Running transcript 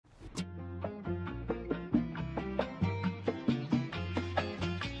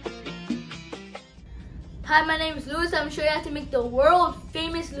Hi, my name is Louis. I'm showing you how to make the world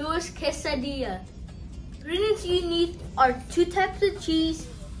famous Louis Quesadilla. Ingredients you need are 2 types of cheese,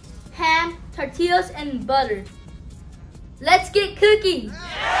 ham, tortillas, and butter. Let's get cooking.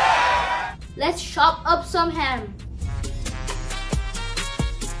 Yeah! Let's chop up some ham.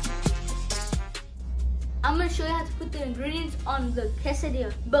 I'm going to show you how to put the ingredients on the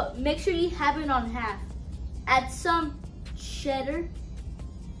quesadilla, but make sure you have it on half. Add some cheddar.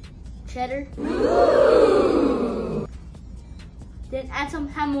 Ooh. Then add some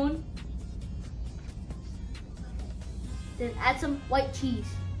jamon. Then add some white cheese.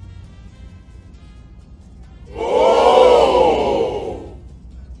 Oh.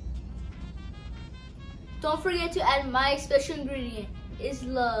 Don't forget to add my special ingredient, is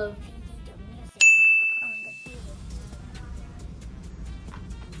love.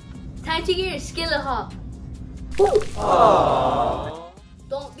 Time to get your skillet hot.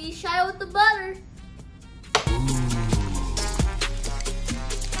 Don't be shy with the butter.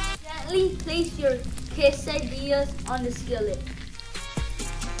 Gently place your quesadillas on the skillet.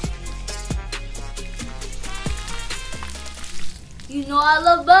 You know I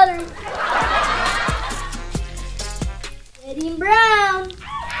love butter. Getting brown.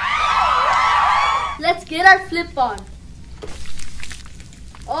 Let's get our flip on.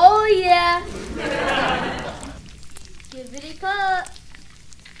 Oh yeah. Give it a cut.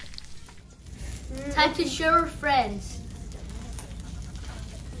 Time to share with friends.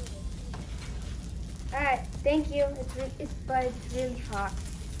 Alright, thank you. It's really hot.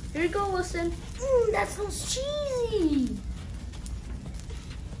 Here you go, Wilson. That sounds cheesy.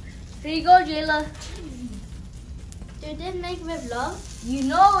 Here you go, Jayla. Did this make with love? You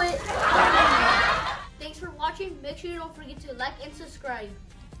know it. Thanks for watching. Make sure you don't forget to like and subscribe.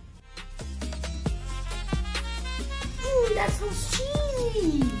 That sounds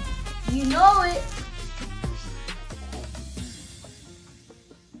cheesy. You know it.